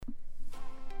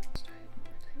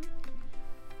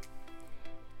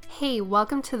Hey,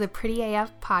 welcome to the Pretty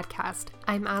AF podcast.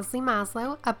 I'm Alli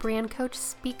Maslow, a brand coach,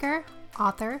 speaker,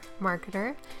 author,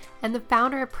 marketer, and the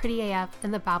founder of Pretty AF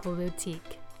and the Babble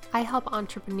Boutique. I help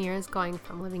entrepreneurs going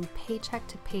from living paycheck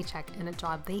to paycheck in a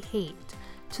job they hate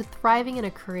to thriving in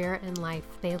a career and life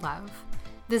they love.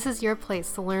 This is your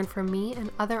place to learn from me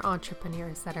and other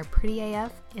entrepreneurs that are pretty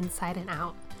AF inside and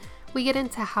out. We get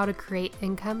into how to create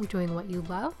income doing what you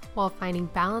love while finding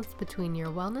balance between your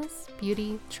wellness,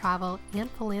 beauty, travel,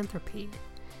 and philanthropy.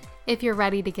 If you're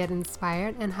ready to get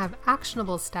inspired and have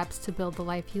actionable steps to build the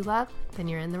life you love, then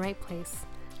you're in the right place.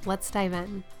 Let's dive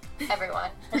in.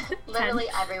 Everyone, literally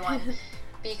everyone,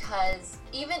 because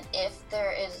even if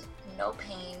there is no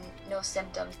pain, no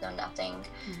symptoms, no nothing,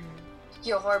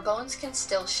 your bones can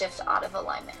still shift out of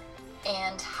alignment.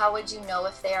 And how would you know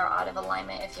if they are out of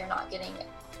alignment if you're not getting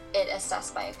it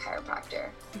assessed by a chiropractor?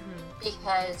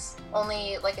 Because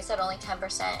only, like I said, only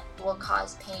 10% will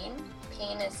cause pain.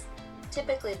 Pain is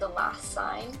typically the last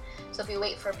sign. So if you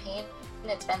wait for pain,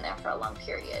 it's been there for a long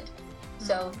period.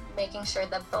 So making sure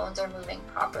the bones are moving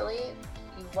properly,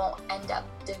 you won't end up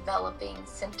developing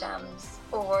symptoms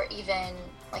or even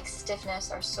like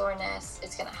stiffness or soreness.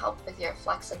 It's going to help with your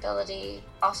flexibility,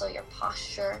 also your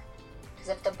posture. Because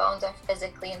if the bones are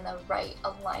physically in the right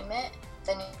alignment,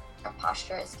 then your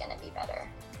posture is going to be better.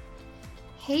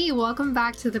 Hey, welcome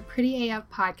back to the Pretty AF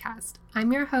podcast.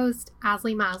 I'm your host,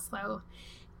 Alli Maslow,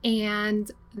 and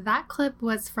that clip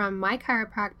was from my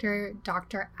chiropractor,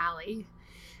 Dr. Alli.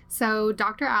 So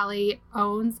Dr. Alli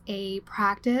owns a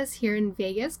practice here in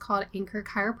Vegas called Anchor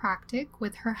Chiropractic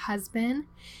with her husband,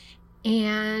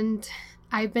 and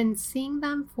I've been seeing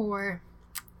them for,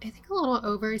 I think, a little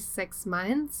over 6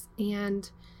 months, and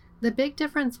the big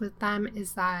difference with them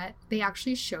is that they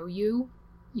actually show you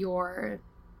your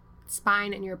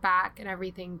spine and your back and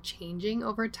everything changing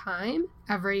over time.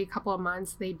 Every couple of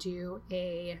months they do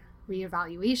a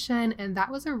reevaluation, and that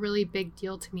was a really big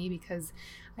deal to me because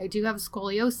I do have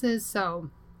scoliosis, so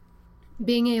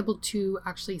being able to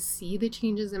actually see the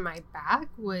changes in my back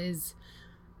was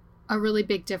a really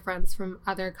big difference from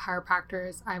other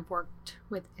chiropractors I've worked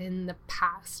with in the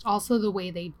past. Also, the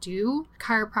way they do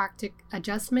chiropractic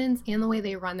adjustments and the way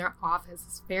they run their office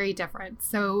is very different.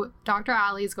 So Dr.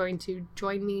 Alli is going to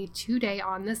join me today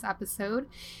on this episode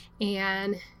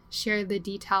and share the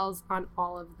details on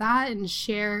all of that and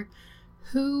share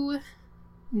who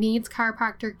needs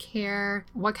chiropractor care,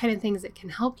 what kind of things it can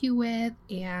help you with,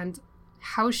 and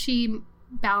how she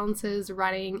balances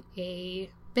running a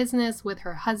business with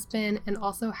her husband and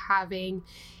also having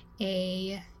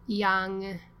a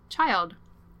young child.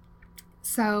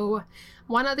 So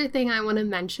one other thing I want to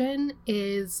mention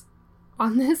is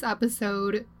on this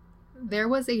episode, there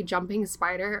was a jumping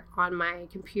spider on my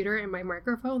computer and my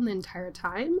microphone the entire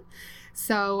time.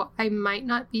 So I might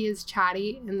not be as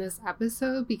chatty in this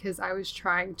episode because I was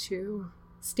trying to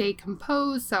stay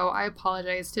composed. So I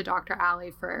apologize to Dr. Alli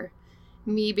for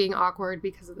me being awkward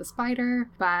because of the spider,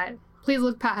 but please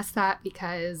look past that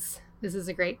because this is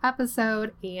a great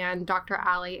episode and Dr.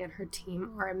 Alli and her team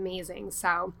are amazing.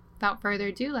 So without further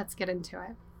ado, let's get into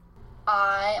it.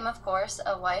 I am, of course,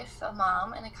 a wife, a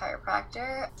mom, and a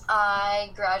chiropractor. I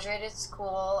graduated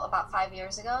school about 5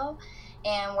 years ago,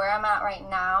 and where I'm at right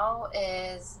now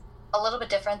is a little bit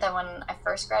different than when I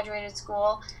first graduated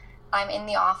school. I'm in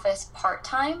the office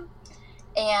part-time,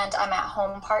 and I'm at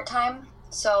home part-time.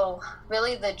 So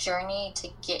really the journey to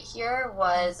get here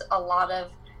was a lot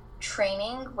of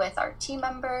training with our team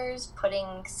members,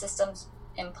 putting systems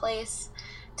in place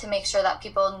to make sure that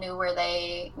people knew where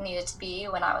they needed to be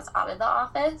when I was out of the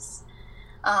office.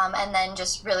 And then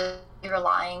just really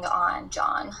relying on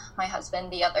John, my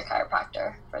husband, the other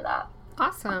chiropractor, for that.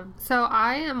 Awesome. So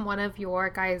I am one of your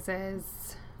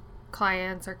guys'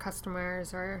 clients or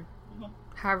customers or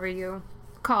however you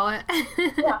call it.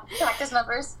 Yeah, practice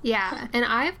members. Yeah, and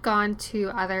I've gone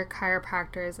to other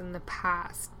chiropractors in the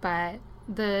past, but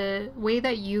the way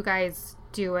that you guys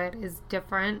do it is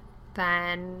different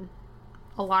than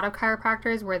a lot of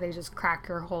chiropractors where they just crack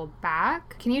your whole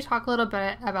back. Can you talk a little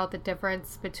bit about the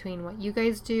difference between what you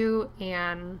guys do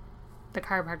and the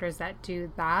chiropractors that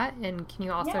do that? And can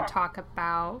you also talk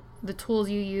about the tools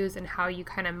you use and how you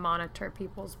kind of monitor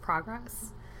people's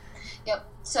progress? Yep.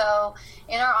 So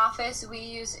in our office, we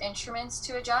use instruments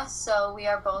to adjust. So we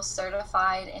are both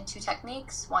certified in 2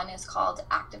 techniques. One is called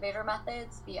activator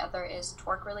methods. The other is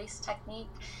torque release technique.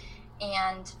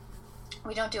 And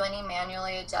we don't do any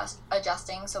manually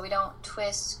adjusting. So we don't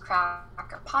twist,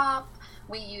 crack, or pop.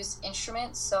 We use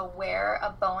instruments. So where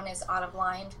a bone is out of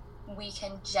line, we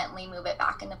can gently move it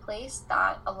back into place.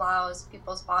 That allows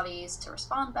people's bodies to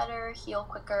respond better, heal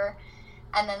quicker.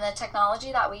 And then the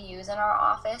technology that we use in our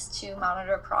office to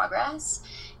monitor progress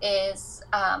is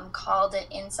called an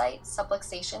Insight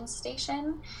Subluxation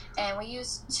Station. And we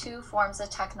use two forms of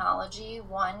technology.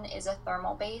 One is a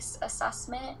thermal-based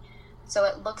assessment. So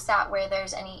it looks at where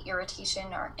there's any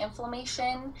irritation or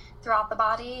inflammation throughout the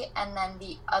body. And then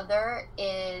the other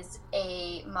is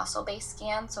a muscle-based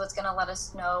scan. So it's going to let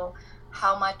us know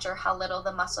how much or how little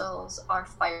the muscles are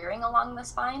firing along the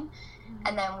spine.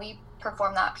 And then we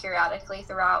perform that periodically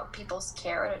throughout people's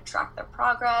care to track their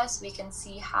progress. We can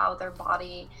see how their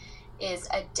body is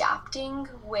adapting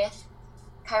with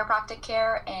chiropractic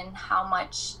care and how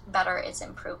much better it's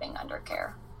improving under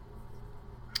care.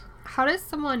 How does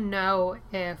someone know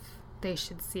if they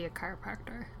should see a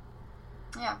chiropractor?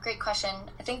 Yeah, great question.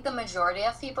 I think the majority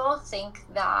of people think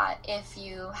that if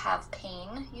you have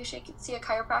pain, you should see a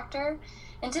chiropractor.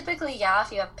 And typically, yeah,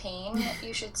 if you have pain,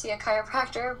 you should see a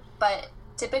chiropractor. But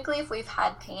typically, if we've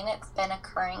had pain, it's been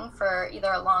occurring for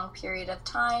either a long period of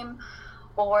time,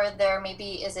 or there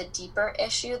maybe is a deeper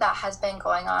issue that has been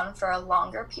going on for a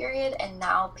longer period, and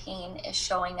now pain is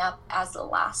showing up as the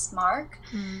last mark.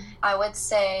 I would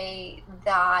say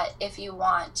that if you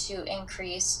want to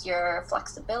increase your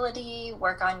flexibility,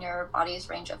 work on your body's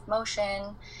range of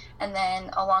motion, and then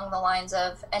along the lines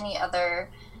of any other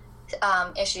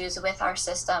issues with our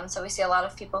system. So we see a lot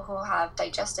of people who have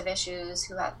digestive issues,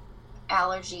 who have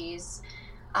allergies.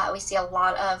 We see a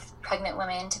lot of pregnant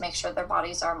women to make sure their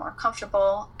bodies are more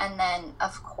comfortable. And then,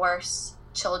 of course,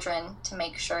 children to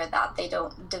make sure that they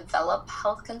don't develop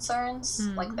health concerns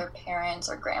like their parents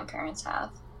or grandparents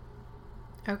have.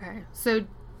 Okay. So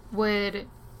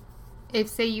if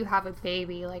say you have a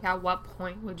baby, like at what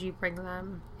point would you bring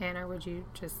them in, or would you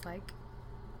just like...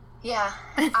 Yeah.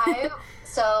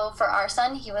 So for our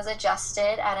son, he was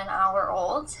adjusted at an hour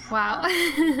old. Wow.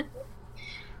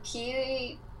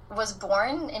 He was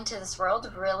born into this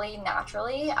world really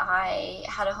naturally. I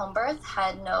had a home birth,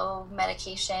 had no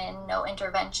medication, no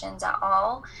interventions at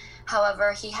all.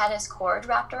 However, he had his cord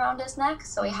wrapped around his neck,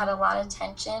 so he had a lot of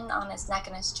tension on his neck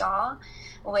and his jaw,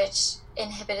 which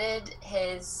inhibited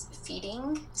his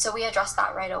feeding. So we addressed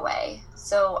that right away.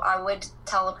 So I would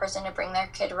tell a person to bring their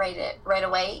kid right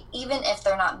away, even if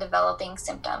they're not developing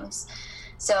symptoms.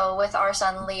 So with our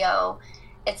son Leo,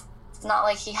 it's not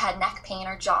like he had neck pain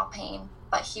or jaw pain,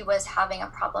 but he was having a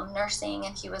problem nursing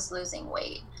and he was losing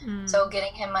weight. So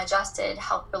getting him adjusted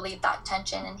helped relieve that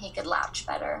tension and he could latch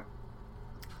better.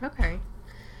 Okay.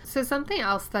 So something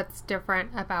else that's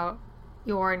different about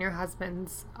your and your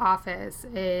husband's office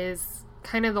is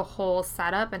kind of the whole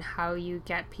setup and how you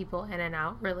get people in and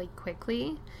out really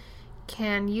quickly.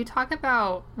 Can you talk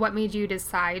about what made you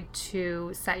decide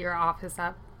to set your office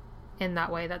up in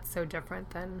that way that's so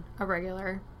different than a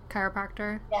regular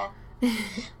chiropractor? Yeah.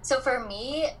 So for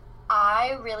me,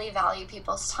 I really value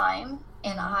people's time,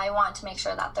 and I want to make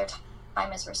sure that their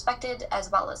time is respected as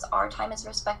well as our time is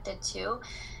respected too.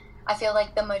 I feel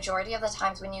like the majority of the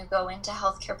times when you go into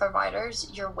healthcare providers,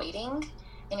 you're waiting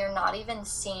and you're not even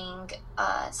seeing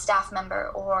a staff member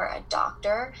or a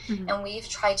doctor. And we've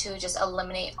tried to just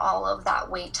eliminate all of that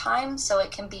wait time so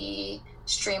it can be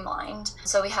streamlined.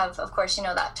 So we have, of course,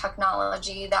 that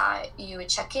technology that you would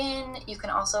check in. You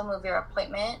can also move your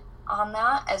appointment on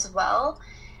that as well.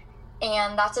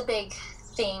 And that's a big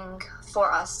thing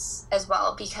for us as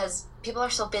well, because people are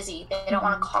so busy. They don't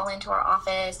want to call into our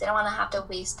office. They don't want to have to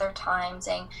waste their time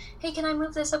saying, hey, can I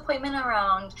move this appointment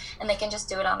around? And they can just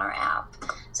do it on our app.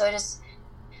 So it just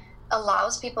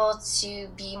allows people to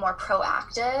be more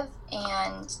proactive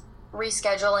and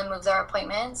reschedule and move their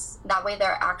appointments. That way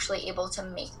they're actually able to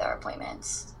make their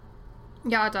appointments.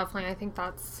 Yeah, definitely. I think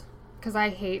that's because I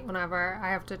hate whenever I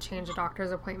have to change a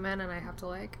doctor's appointment and I have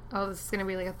to this is going to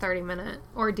be like a 30-minute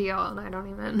ordeal and I don't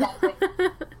even... Exactly.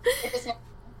 It just makes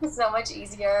it so much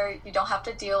easier. You don't have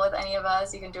to deal with any of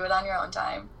us. You can do it on your own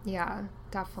time. Yeah,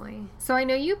 definitely. So I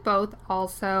know you both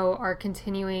also are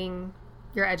continuing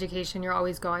your education. You're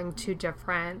always going to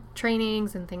different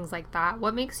trainings and things like that.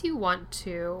 What makes you want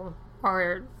to,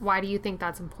 or why do you think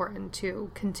that's important to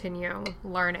continue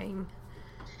learning?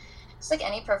 It's like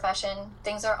any profession,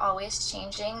 things are always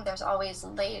changing. There's always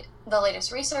the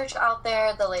latest research out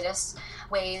there, the latest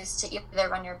ways to either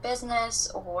run your business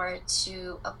or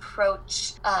to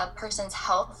approach a person's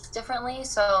health differently.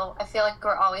 So I feel like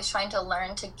we're always trying to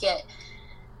learn to get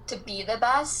to be the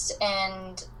best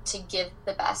and to give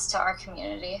the best to our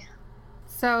community.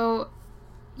 So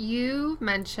you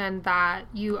mentioned that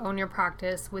you own your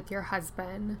practice with your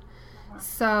husband.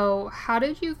 So how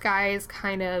did you guys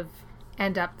kind of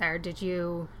end up there? Did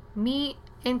you meet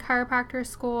in chiropractor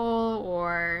school,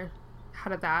 or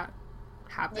how did that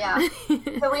happen? Yeah.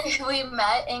 So we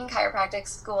met in chiropractic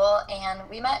school, and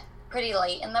we met pretty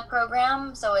late in the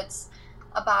program. So it's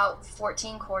about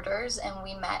 14 quarters, and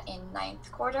we met in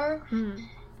 9th quarter.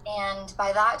 And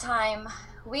by that time,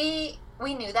 we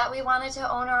knew that we wanted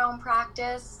to own our own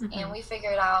practice, and we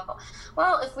figured out,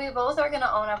 well, if we both are going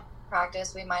to own a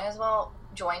practice, we might as well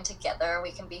join together.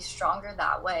 We can be stronger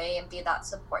that way and be that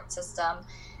support system.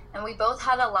 And we both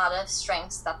had a lot of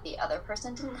strengths that the other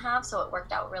person didn't have, so it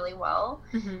worked out really well.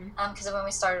 Because when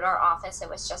we started our office, it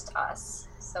was just us.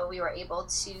 So we were able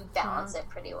to balance it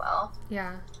pretty well.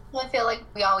 Yeah. I feel like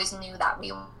we always knew that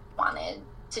we wanted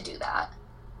to do that.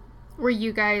 Were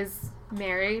you guys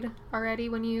married already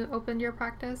when you opened your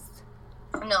practice?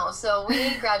 No, so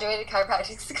we graduated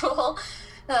chiropractic school.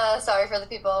 Sorry for the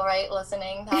people,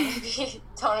 listening that maybe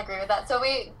don't agree with that. So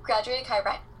we graduated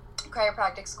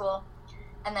chiropractic school,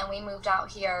 and then we moved out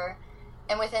here,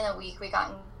 and within a week we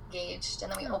got engaged,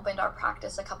 and then we opened our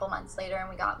practice a couple months later, and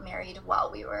we got married while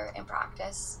we were in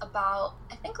practice, about,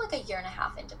 I think, like a year and a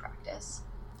half into practice.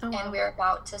 Oh, wow. And we're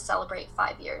about to celebrate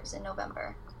 5 years in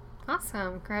November.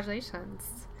 Awesome.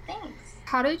 Congratulations. Thanks.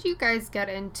 How did you guys get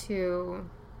into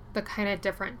the kind of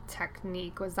different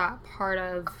technique? Was that part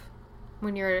of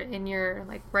when you're in your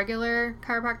regular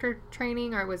chiropractor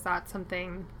training, or was that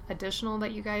something additional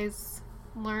that you guys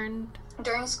learned?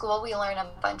 During school, we learn a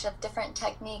bunch of different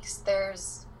techniques.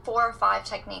 There's 4 or 5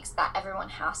 techniques that everyone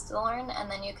has to learn,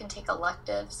 and then you can take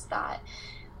electives that,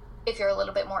 if you're a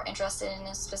little bit more interested in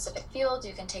a specific field,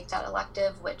 you can take that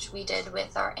elective, which we did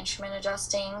with our instrument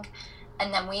adjusting.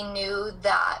 And then we knew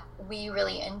that we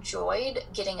really enjoyed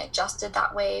getting adjusted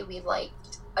that way. We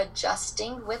liked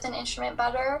adjusting with an instrument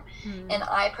better. And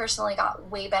I personally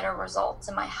got way better results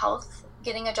in my health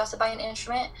getting adjusted by an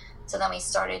instrument. So then we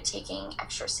started taking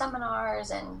extra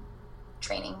seminars and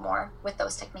training more with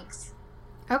those techniques.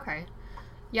 Okay.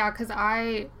 Yeah, because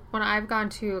when I've gone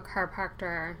to a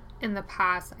chiropractor in the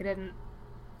past,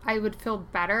 I would feel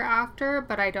better after,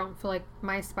 but I don't feel like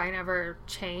my spine ever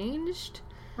changed.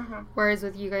 Whereas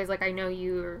with you guys, I know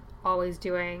you're always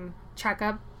doing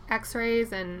checkup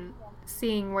x-rays and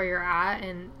seeing where you're at,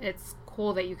 and it's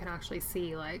cool that you can actually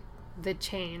see the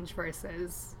change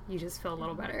versus you just feel a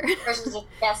little better. Versus just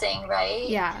guessing, right?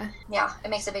 Yeah. Yeah, it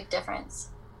makes a big difference.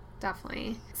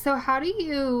 Definitely. So how do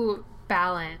you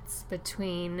balance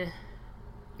between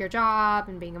your job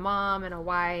and being a mom and a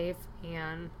wife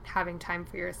and having time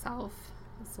for yourself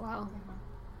as well?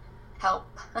 Help.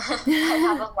 I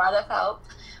have a lot of help.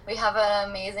 We have an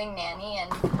amazing nanny,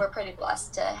 and we're pretty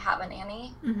blessed to have a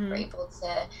nanny. We're able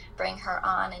to bring her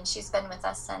on, and she's been with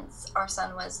us since our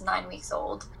son was 9 weeks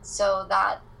old. So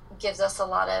that gives us a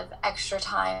lot of extra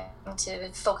time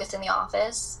to focus in the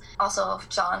office. Also,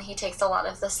 John, he takes a lot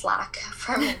of the slack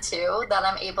for me too, that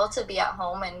I'm able to be at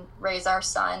home and raise our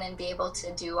son and be able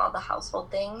to do all the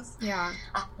household things. Yeah.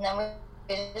 And then we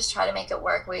just try to make it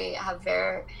work. We have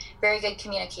very, very good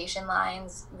communication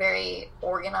lines, very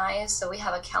organized. So we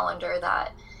have a calendar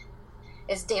that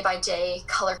is day by day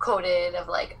color coded of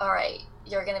all right,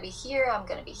 you're going to be here, I'm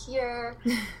going to be here.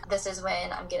 This is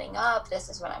when I'm getting up. This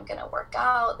is when I'm going to work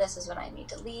out. This is when I need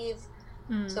to leave.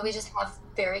 So we just have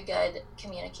very good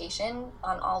communication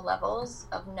on all levels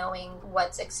of knowing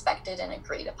what's expected and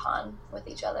agreed upon with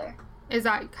each other. Is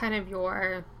that kind of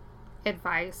your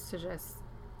advice, to just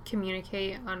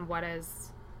communicate on what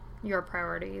is your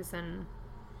priorities? And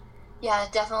yeah,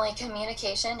 definitely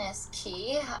communication is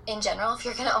key. In general, if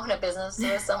you're going to own a business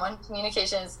with someone,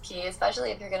 communication is key,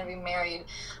 especially if you're going to be married.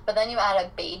 But then you add a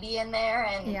baby in there,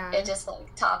 and it just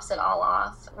tops it all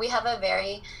off. We have a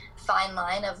very fine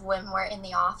line of when we're in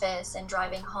the office and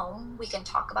driving home. We can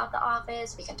talk about the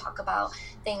office. We can talk about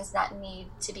things that need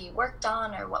to be worked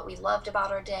on or what we loved about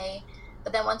our day.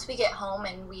 But then once we get home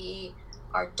and we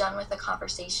are done with the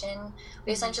conversation,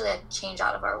 we essentially change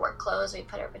out of our work clothes. We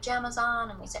put our pajamas on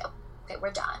and we say, okay,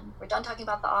 we're done. We're done talking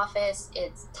about the office.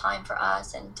 It's time for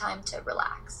us and time to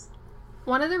relax.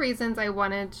 One of the reasons I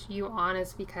wanted you on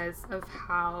is because of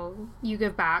how you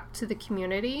give back to the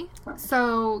community.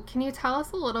 So can you tell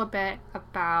us a little bit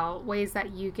about ways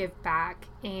that you give back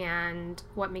and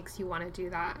what makes you want to do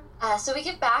that? So we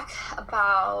give back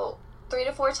about 3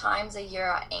 to 4 times a year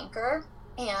at Anchor,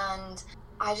 and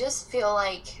I just feel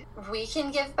like we can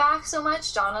give back so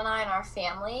much, John and I and our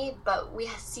family, but we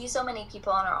see so many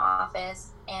people in our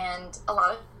office, and a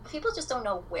lot of people just don't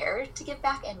know where to give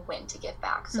back and when to give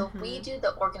back. So if we do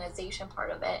the organization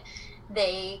part of it,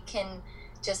 they can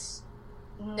just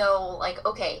know,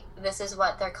 okay, this is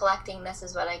what they're collecting, this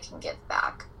is what I can give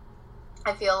back.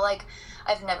 I feel like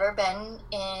I've never been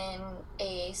in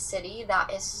a city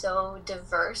that is so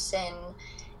diverse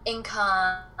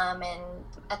income and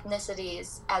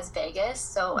ethnicities as Vegas.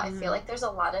 So I feel like there's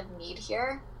a lot of need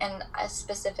here. And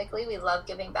specifically, we love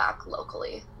giving back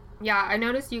locally. Yeah, I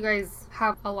noticed you guys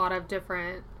have a lot of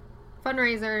different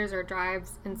fundraisers or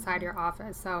drives inside your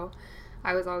office. So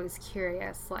I was always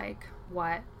curious, like,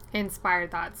 what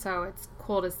inspired that. So it's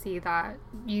cool to see that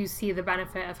you see the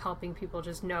benefit of helping people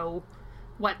just know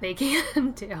what they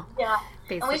can do. Yeah.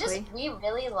 Basically. And we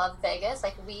really love Vegas.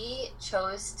 Like, we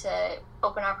chose to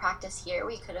open our practice here.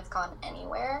 We could have gone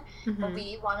anywhere, but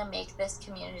we want to make this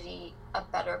community a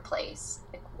better place.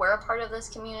 Like, we're a part of this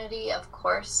community, of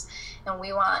course, and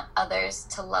we want others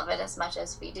to love it as much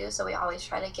as we do. So we always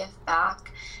try to give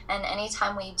back. And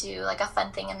anytime we do like a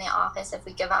fun thing in the office, if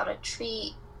we give out a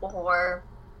treat or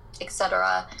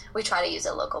etc., we try to use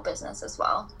a local business as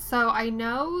well. So I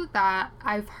know that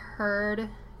I've heard,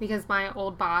 because my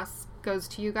old boss goes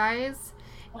to you guys,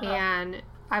 and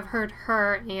I've heard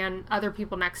her and other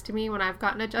people next to me when I've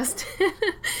gotten adjusted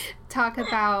talk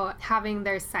about having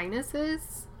their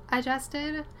sinuses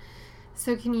adjusted.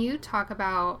 So can you talk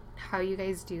about how you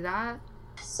guys do that?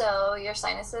 So your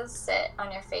sinuses sit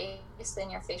on your face in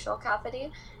your facial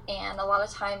cavity, and a lot of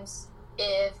times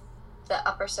if the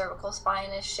upper cervical spine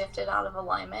is shifted out of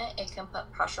alignment, it can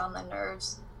put pressure on the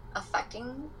nerves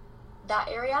affecting that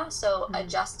area. So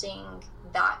adjusting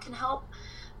that can help.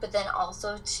 But then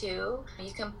also too,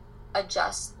 you can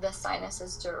adjust the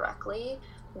sinuses directly,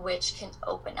 which can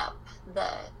open up the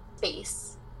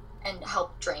space and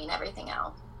help drain everything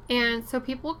out. And so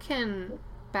people can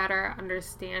better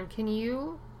understand, can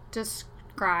you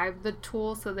describe the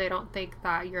tool so they don't think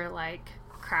that you're like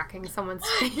cracking someone's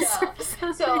face or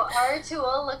something? So our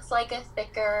tool looks like a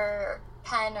thicker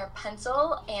pen or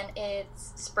pencil, and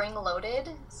it's spring loaded.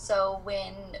 So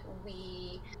when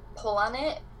we pull on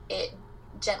it, it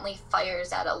gently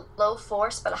fires at a low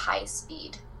force but a high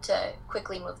speed to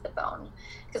quickly move the bone.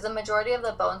 Because the majority of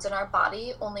the bones in our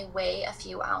body only weigh a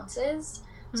few ounces,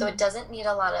 so it doesn't need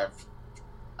a lot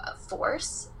of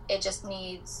force. It just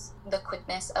needs the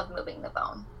quickness of moving the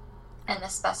bone and the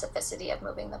specificity of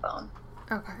moving the bone.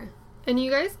 Okay. And you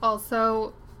guys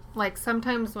also, like,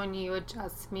 sometimes when you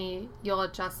adjust me, you'll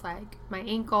adjust, like, my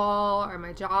ankle or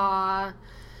my jaw.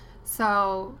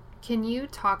 So can you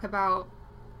talk about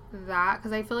that?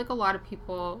 Because I feel like a lot of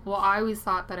people, well, I always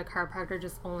thought that a chiropractor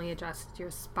just only adjusts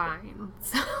your spine.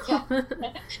 So. Yeah.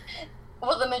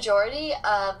 Well, the majority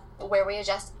of where we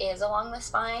adjust is along the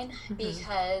spine,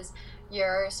 because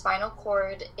your spinal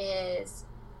cord is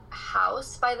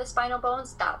housed by the spinal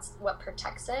bones. That's what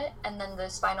protects it, and then the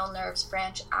spinal nerves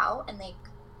branch out and they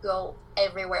go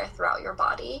everywhere throughout your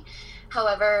body.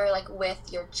 However, like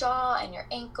with your jaw and your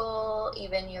ankle,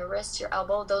 even your wrist, your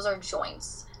elbow, those are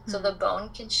joints, so the bone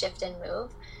can shift and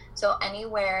move. So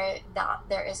anywhere that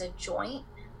there is a joint,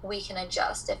 we can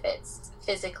adjust if it's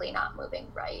physically not moving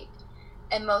right.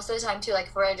 And most of the time too, like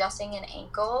if we're adjusting an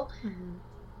ankle,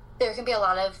 there can be a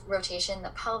lot of rotation in the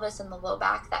pelvis and the low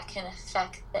back that can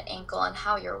affect the ankle and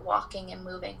how you're walking and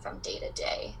moving from day to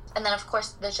day. And then of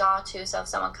course the jaw too. So if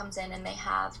someone comes in and they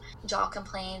have jaw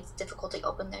complaints, difficulty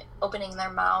opening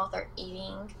their mouth or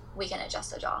eating, we can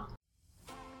adjust the jaw.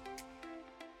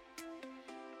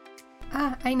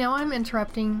 I know I'm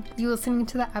interrupting you listening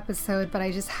to the episode, but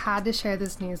I just had to share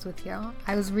this news with you.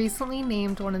 I was recently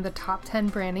named one of the top 10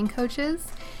 branding coaches,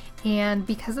 and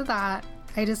because of that,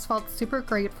 I just felt super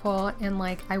grateful and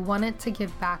like I wanted to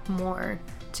give back more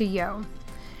to you.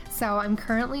 So I'm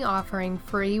currently offering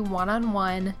free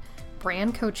one-on-one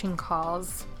brand coaching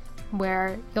calls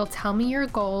where you'll tell me your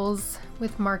goals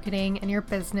with marketing and your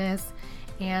business,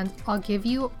 and I'll give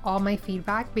you all my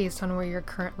feedback based on where you're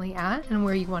currently at and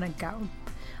where you want to go.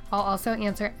 I'll also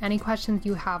answer any questions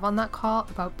you have on that call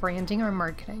about branding or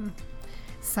marketing.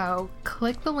 So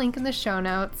click the link in the show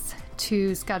notes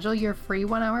to schedule your free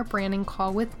 1-hour branding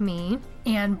call with me,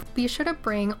 and be sure to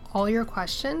bring all your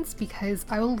questions because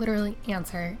I will literally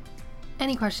answer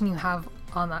any question you have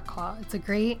on that call. It's a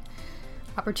great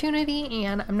opportunity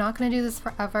and I'm not going to do this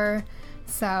forever,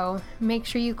 so make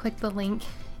sure you click the link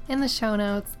in the show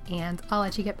notes and I'll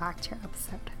let you get back to your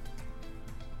episode.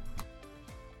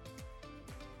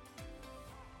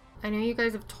 I know you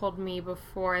guys have told me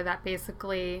before that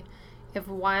basically if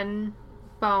one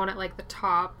bone at like the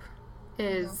top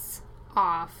is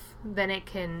off, then it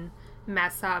can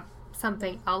mess up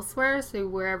something elsewhere. So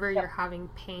wherever you're having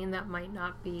pain, that might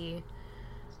not be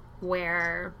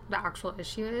where the actual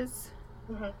issue is.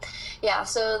 Yeah,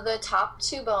 so the top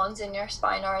two bones in your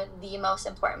spine are the most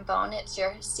important bone. It's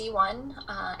your C1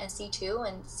 and C2,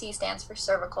 and C stands for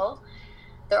cervical.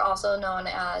 They're also known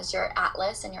as your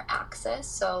atlas and your axis.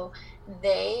 So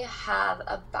they have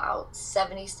about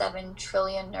 77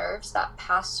 trillion nerves that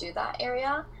pass through that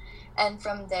area. And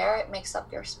from there, it makes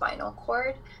up your spinal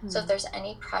cord. So if there's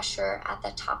any pressure at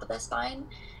the top of the spine,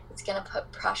 it's going to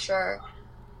put pressure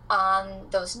on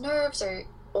those nerves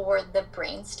or the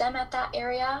brainstem at that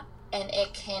area, and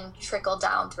it can trickle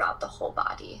down throughout the whole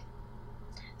body.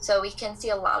 So we can see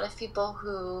a lot of people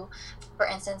who, for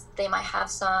instance, they might have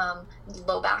some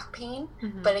low back pain,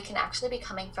 but it can actually be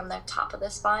coming from the top of the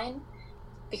spine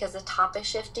because the top is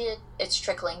shifted, it's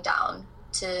trickling down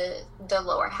to the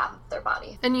lower half of their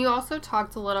body. And you also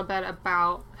talked a little bit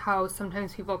about how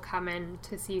sometimes people come in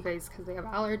to see you guys because they have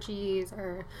allergies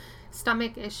or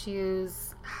stomach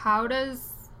issues. How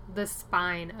does the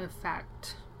spine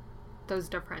affect those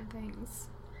different things?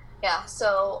 Yeah,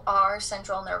 so our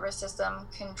central nervous system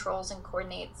controls and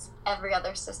coordinates every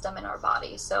other system in our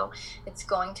body. So it's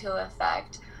going to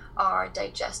affect our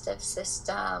digestive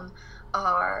system,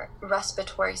 our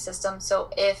respiratory system. So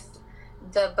if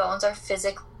the bones are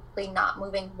physically not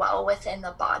moving well within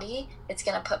the body, it's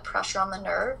going to put pressure on the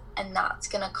nerve, and that's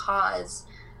going to cause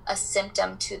a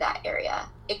symptom to that area.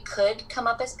 It could come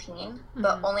up as pain,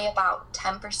 but only about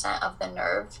 10% of the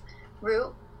nerve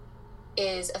root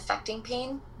is affecting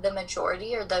pain. The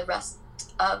majority, or the rest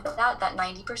of that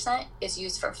 90%, is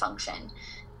used for function.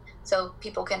 So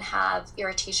people can have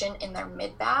irritation in their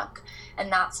mid-back,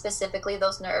 and that specifically,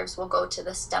 those nerves will go to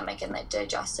the stomach and the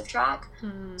digestive tract.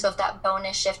 So if that bone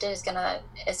is shifted, it's going to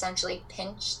essentially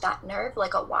pinch that nerve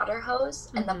like a water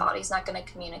hose, and the body's not going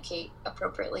to communicate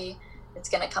appropriately. It's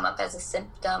going to come up as a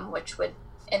symptom, which would,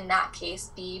 in that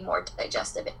case, be more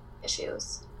digestive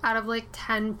issues. Out of like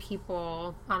 10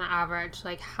 people on average,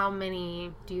 like how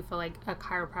many do you feel like a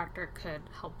chiropractor could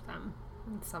help them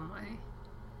in some way?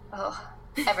 Oh,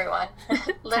 everyone.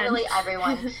 Literally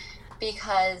everyone.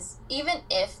 Because even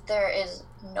if there is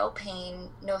no pain,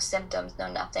 no symptoms,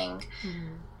 no nothing,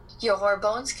 your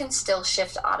bones can still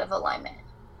shift out of alignment.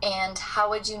 And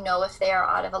how would you know if they are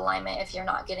out of alignment if you're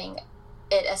not getting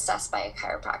it assessed by a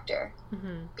chiropractor?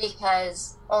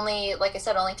 Because only, like I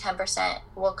said, only 10%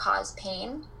 will cause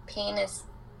pain. Pain is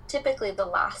typically the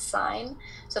last sign.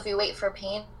 So if you wait for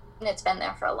pain, it's been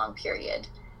there for a long period.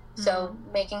 So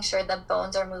making sure the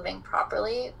bones are moving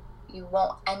properly, you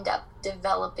won't end up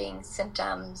developing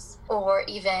symptoms or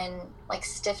even like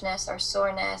stiffness or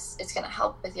soreness. It's going to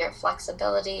help with your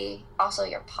flexibility, also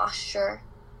your posture.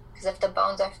 Because if the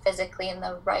bones are physically in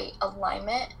the right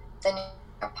alignment, then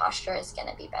your posture is going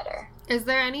to be better. Is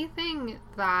there anything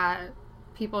that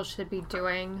people should be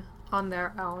doing on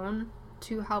their own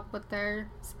to help with their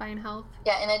spine health?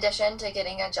 Yeah, in addition to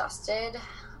getting adjusted,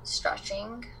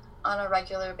 stretching on a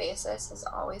regular basis is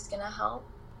always going to help.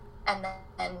 And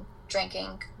then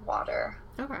drinking water.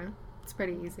 Okay. It's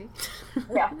pretty easy.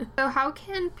 Yeah. So how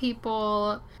can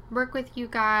people work with you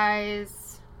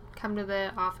guys, come to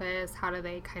the office? How do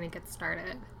they kind of get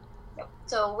started?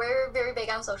 So we're very big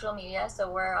on social media.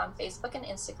 So we're on Facebook and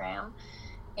Instagram.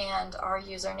 And our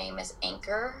username is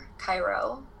Anchor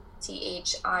Chiro,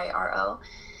 Thiro.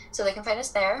 So they can find us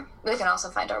there. They can also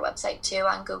find our website too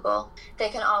on Google. They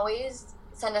can always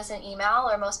send us an email,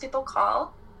 or most people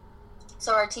call.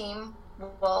 So our team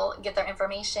will get their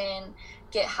information,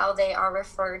 get how they are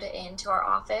referred into our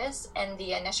office, and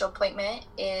the initial appointment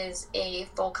is a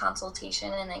full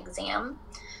consultation and exam.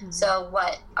 So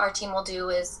what our team will do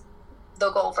is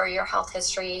they'll go over your health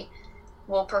history,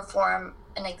 we'll perform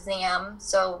an exam.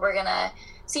 So we're going to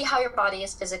see how your body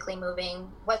is physically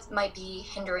moving, what might be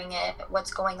hindering it,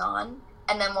 what's going on,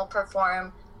 and then we'll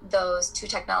perform those two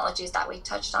technologies that we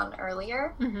touched on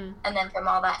earlier. And then from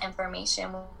all that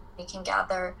information, we can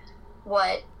gather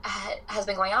what has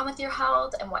been going on with your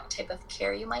health and what type of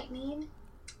care you might need.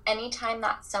 Anytime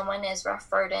that someone is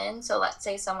referred in, so let's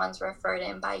say someone's referred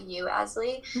in by you,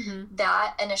 Asli,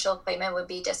 that initial appointment would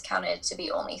be discounted to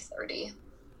be only $30.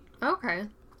 Okay.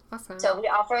 Awesome. So we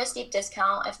offer a steep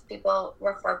discount if people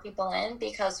refer people in,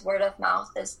 because word of mouth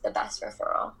is the best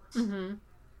referral.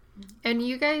 And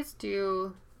you guys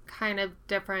do kind of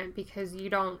different because you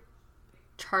don't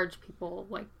charge people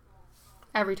like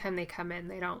every time they come in,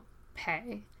 they don't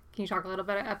pay. Can you talk a little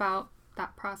bit about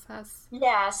that process?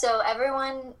 Yeah, so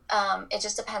everyone, it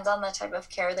just depends on the type of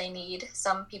care they need.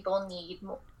 Some people need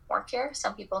more care,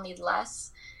 some people need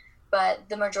less, but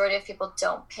the majority of people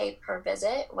don't pay per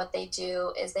visit. What they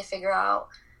do is they figure out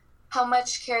how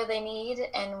much care they need,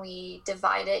 and we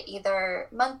divide it either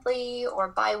monthly or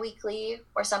bi-weekly,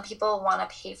 or some people want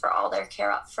to pay for all their care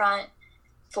up front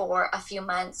for a few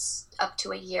months up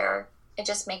to a year. It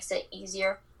just makes it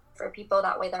easier for people.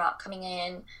 That way they're not coming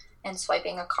in and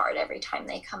swiping a card every time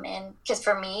they come in. Because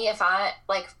for me, if I,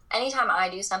 like, anytime I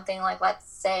do something, like, let's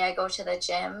say I go to the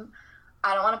gym,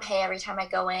 I don't want to pay every time I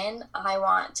go in. I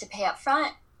want to pay up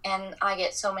front, and I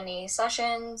get so many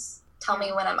sessions. Tell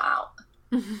me when I'm out.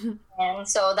 And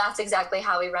so that's exactly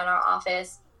how we run our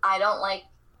office. I don't like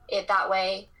it that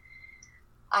way.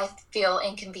 I feel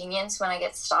inconvenienced when I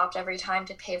get stopped every time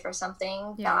to pay for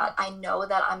something that I know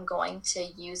that I'm going to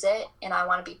use it, and I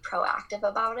want to be proactive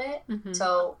about it.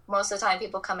 So most of the time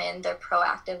people come in, they're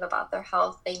proactive about their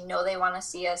health. They know they want to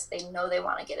see us. They know they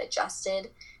want to get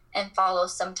adjusted and follow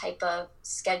some type of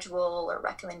schedule or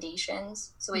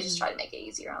recommendations. So we just try to make it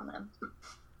easier on them.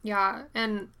 Yeah,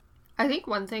 and I think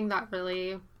one thing that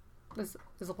really is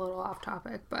a little off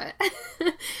topic, but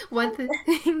one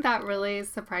thing that really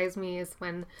surprised me is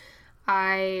when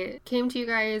I came to you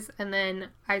guys and then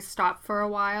I stopped for a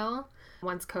while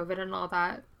once COVID and all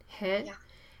that hit. Yeah.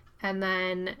 And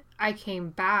then I came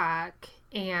back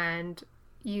and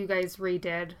you guys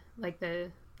redid like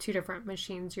the 2 different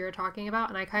machines you were talking about.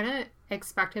 And I kind of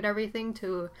expected everything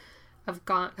to have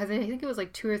gone, because I think it was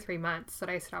like 2 or 3 months that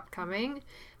I stopped coming.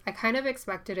 I kind of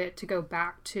expected it to go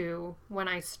back to when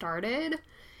I started,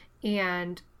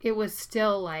 and it was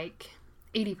still like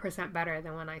 80% better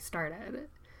than when I started.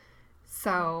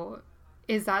 So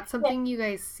is that something you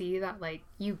guys see, that like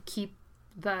you keep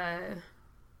the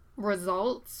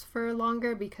results for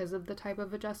longer because of the type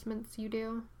of adjustments you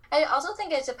do? I also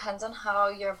think it depends on how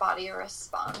your body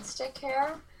responds to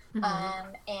care.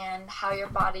 And how your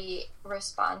body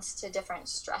responds to different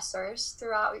stressors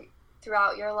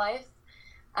throughout your life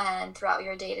and throughout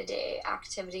your day-to-day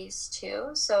activities too.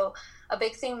 So a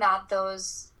big thing that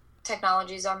those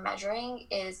technologies are measuring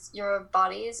is your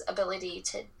body's ability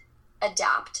to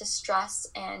adapt to stress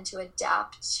and to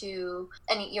adapt to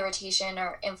any irritation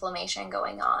or inflammation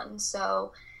going on.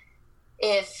 So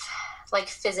if, like,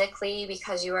 physically,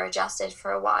 because you were adjusted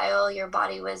for a while, your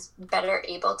body was better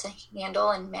able to handle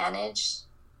and manage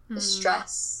the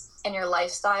stress in your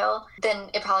lifestyle, then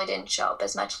it probably didn't show up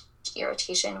as much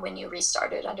irritation when you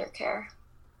restarted under care.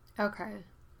 Okay.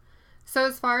 So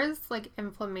as far as like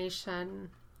inflammation,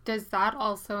 does that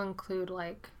also include,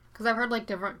 like, because I've heard like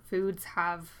different foods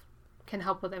can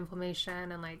help with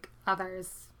inflammation and like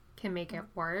others can make it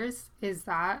worse. Is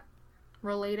that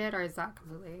related, or is that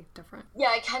completely different?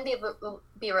 Yeah, it can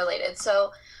be related.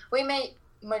 So we may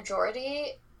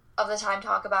majority of the time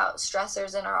talk about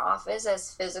stressors in our office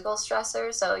as physical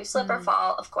stressors. So you slip or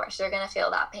fall, of course, you're going to feel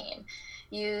that pain.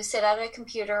 You sit at a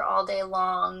computer all day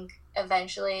long,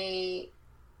 eventually,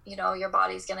 you know, your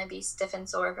body's going to be stiff and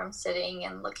sore from sitting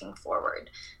and looking forward.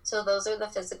 So those are the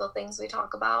physical things we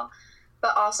talk about.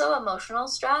 But also emotional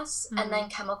stress and then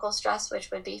chemical stress,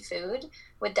 which would be food,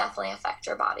 would definitely affect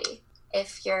your body.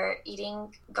 If you're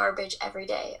eating garbage every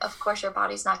day, of course your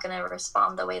body's not going to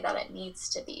respond the way that it needs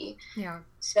to be. Yeah.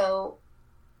 So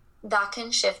that can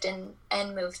shift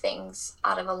and move things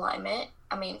out of alignment.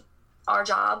 I mean, our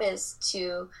job is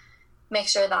to make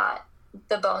sure that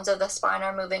the bones of the spine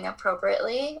are moving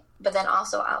appropriately, but then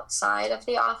also outside of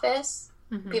the office,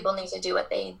 people need to do what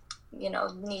they,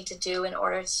 need to do in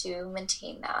order to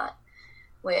maintain that,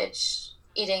 which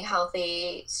eating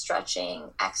healthy, stretching,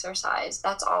 exercise,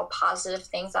 that's all positive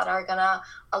things that are going to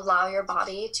allow your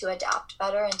body to adapt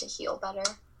better and to heal better.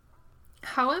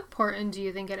 How important do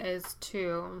you think it is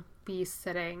to be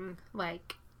sitting,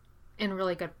 like, in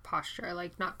really good posture,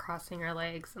 like not crossing your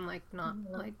legs and like not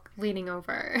like leaning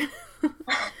over?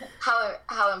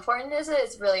 How important is it?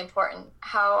 It's really important.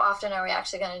 How often are we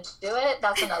actually going to do it?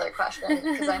 That's another question,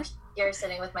 because I'm here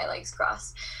sitting with my legs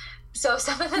crossed. So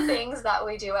some of the things that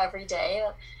we do every day,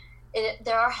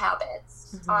 there are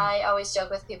habits. I always joke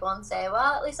with people and say,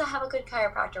 well, at least I have a good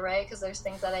chiropractor, right? Because there's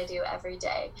things that I do every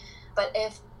day. But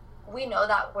if we know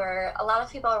that a lot of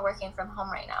people are working from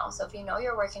home right now. So if you know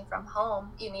you're working from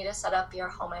home, you need to set up your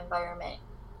home environment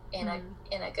in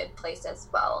a good place as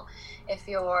well. If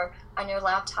you're on your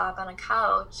laptop on a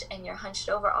couch and you're hunched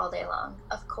over all day long,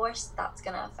 of course that's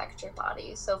going to affect your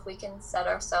body. So if we can set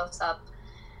ourselves up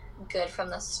good from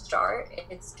the start,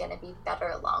 it's going to be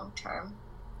better long term.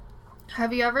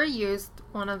 Have you ever used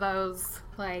one of those,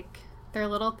 like, they're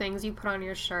little things you put on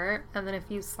your shirt and then if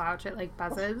you slouch it, like,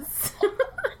 buzzes?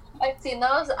 I've seen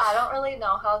those. I don't really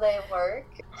know how they work.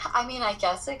 I mean, I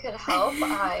guess it could help.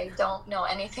 I don't know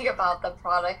anything about the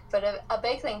product, but a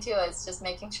big thing too is just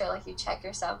making sure, like, you check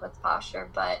yourself with posture.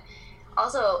 But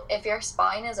also, if your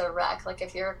spine is a wreck, like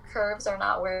if your curves are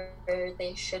not where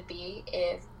they should be,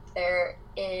 if there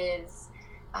is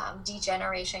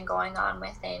degeneration going on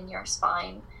within your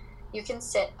spine, you can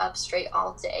sit up straight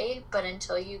all day, but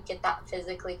until you get that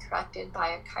physically corrected by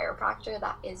a chiropractor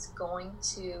that is going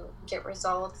to get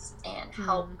results and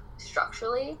help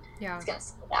structurally, it's going to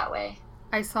stay that way.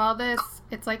 I saw this,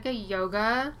 it's like a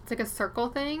yoga, it's like a circle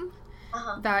thing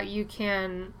that you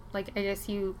can, like, I guess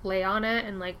you lay on it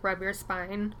and, like, rub your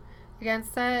spine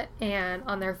against it, and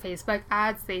on their Facebook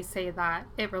ads, they say that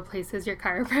it replaces your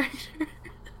chiropractor.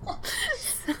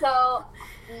 So,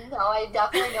 no, I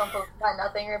definitely don't believe that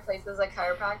nothing replaces a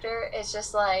chiropractor. It's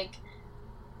just like,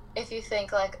 if you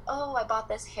think like, oh, I bought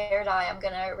this hair dye, I'm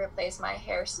going to replace my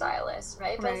hairstylist,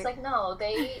 right? But it's like, no,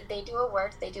 they do a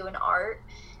work, they do an art,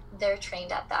 they're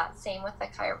trained at that. Same with the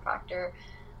chiropractor.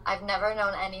 I've never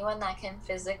known anyone that can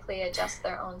physically adjust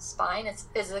their own spine. It's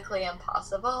physically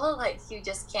impossible. Like, you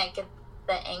just can't get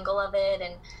the angle of it.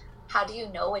 And how do you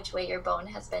know which way your bone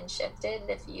has been shifted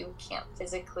if you can't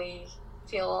physically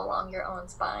feel along your own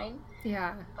spine?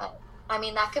 Yeah. But, I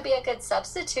mean, that could be a good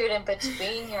substitute in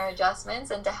between your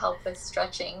adjustments and to help with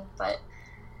stretching. But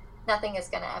nothing is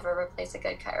going to ever replace a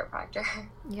good chiropractor.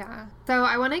 Yeah. So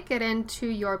I want to get into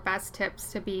your best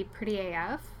tips to be pretty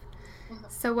AF.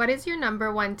 So what is your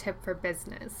number one tip for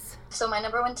business? So my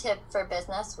number one tip for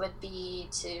business would be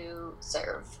to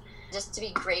serve. Just to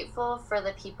be grateful for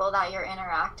the people that you're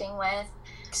interacting with.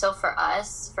 So for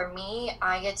us, for me,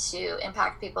 I get to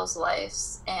impact people's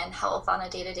lives and health on a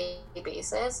day-to-day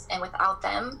basis. And without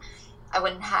them, I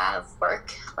wouldn't have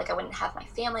work. Like, I wouldn't have my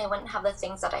family. I wouldn't have the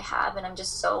things that I have. And I'm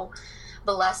just so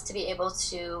blessed to be able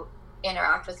to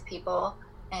interact with people.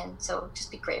 And so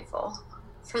just be grateful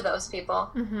for those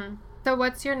people. Mm-hmm. So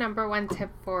what's your number one tip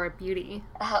for beauty?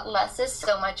 Less is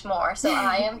so much more. So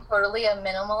I am totally a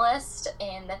minimalist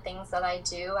in the things that I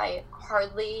do. I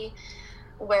hardly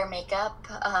wear makeup,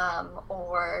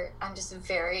 or I'm just a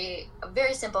very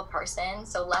simple person.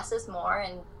 So less is more,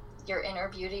 and your inner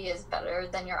beauty is better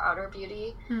than your outer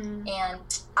beauty.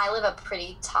 And I live a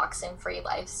pretty toxin-free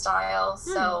lifestyle.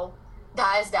 So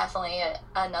that is definitely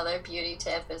another beauty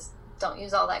tip, is don't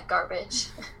use all that garbage.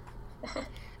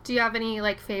 Do you have any,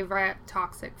 like, favorite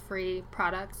toxic-free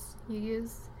products you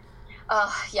use?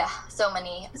 Yeah, so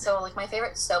many. So, like, my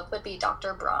favorite soap would be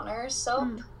Dr. Bronner's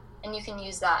soap. And you can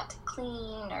use that to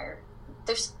clean, or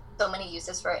there's so many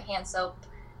uses for it, hand soap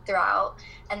throughout.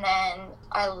 And then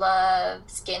I love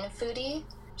Skin Foodie.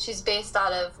 She's based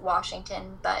out of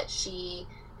Washington, but she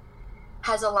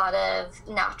has a lot of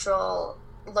natural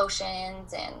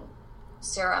lotions and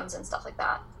serums and stuff like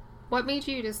that. What made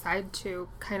you decide to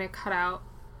kind of cut out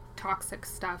toxic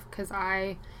stuff? Because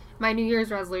my New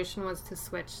Year's resolution was to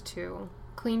switch to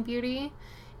clean beauty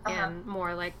and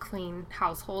more like clean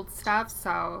household stuff.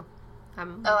 So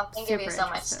I'm I can give you so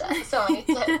much stuff, so many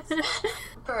tips.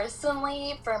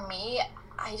 Personally, for me,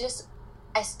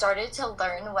 I started to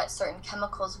learn what certain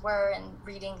chemicals were and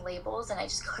reading labels, and I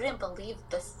just couldn't believe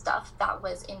the stuff that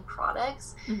was in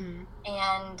products.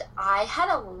 And I had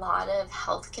a lot of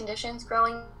health conditions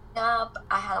growing up.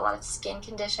 I had a lot of skin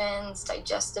conditions,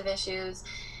 digestive issues,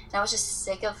 and I was just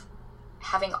sick of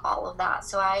having all of that.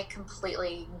 So I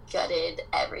completely gutted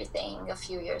everything a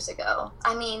few years ago.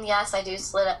 I mean, yes, I do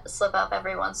slip up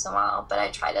every once in a while, but I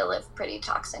try to live pretty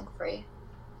toxin free.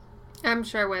 I'm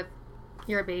sure with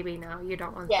your baby now, you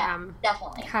don't want them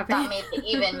definitely having... That made it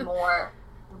even more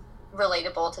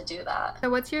relatable to do that. So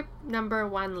what's your number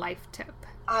one life tip?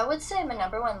 I would say my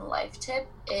number one life tip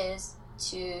is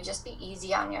to just be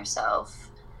easy on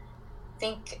yourself. I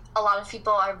think a lot of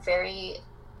people are very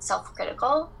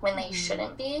self-critical when they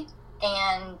shouldn't be.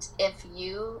 And if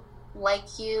you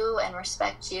like you and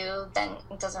respect you, then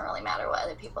it doesn't really matter what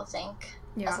other people think.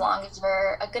 As long as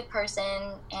you're a good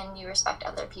person and you respect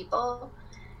other people,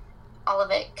 all of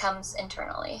it comes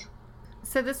internally.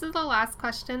 So this is the last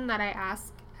question that I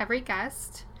ask every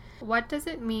guest. What does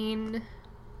it mean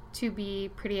to be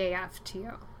pretty AF to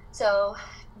you? So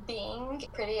being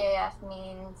pretty AF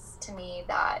means to me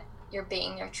that you're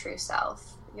being your true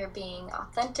self. You're being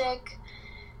authentic.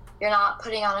 You're not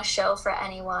putting on a show for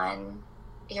anyone.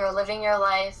 You're living your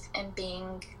life and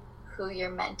being who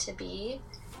you're meant to be.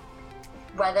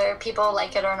 Whether people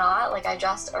like it or not, like I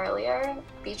addressed earlier,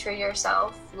 be true to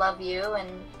yourself, love you, and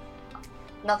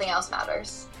nothing else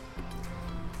matters.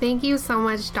 Thank you so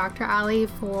much, Dr. Alli,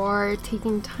 for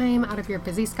taking time out of your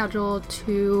busy schedule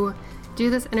to do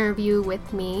this interview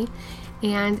with me.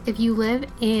 And if you live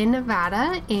in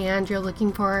Nevada and you're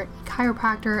looking for a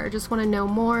chiropractor or just want to know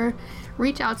more,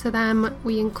 reach out to them.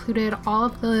 We included all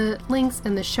of the links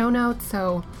in the show notes,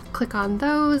 so click on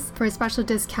those. For a special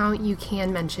discount, you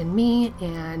can mention me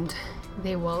and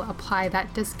they will apply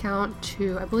that discount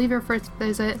to, I believe, your first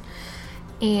visit.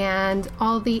 And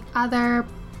all the other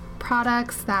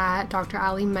products that Dr.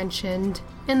 Alli mentioned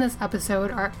in this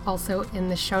episode are also in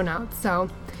the show notes. So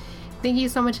thank you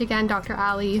so much again, Dr.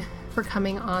 Alli, for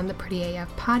coming on the Pretty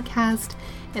AF podcast.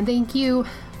 And thank you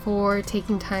for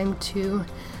taking time to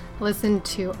listen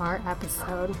to our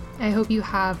episode. I hope you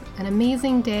have an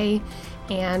amazing day,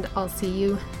 and I'll see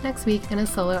you next week in a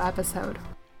solo episode.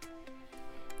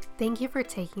 Thank you for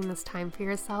taking this time for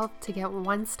yourself to get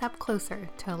one step closer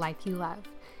to a life you love.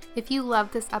 If you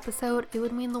loved this episode, it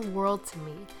would mean the world to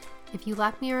me if you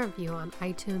left me a review on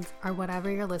iTunes or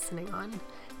whatever you're listening on.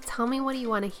 Tell me what you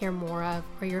want to hear more of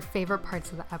or your favorite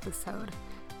parts of the episode.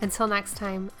 Until next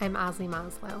time, I'm Alli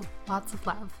Maslow. Lots of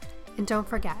love. And don't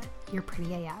forget, you're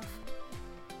pretty AF.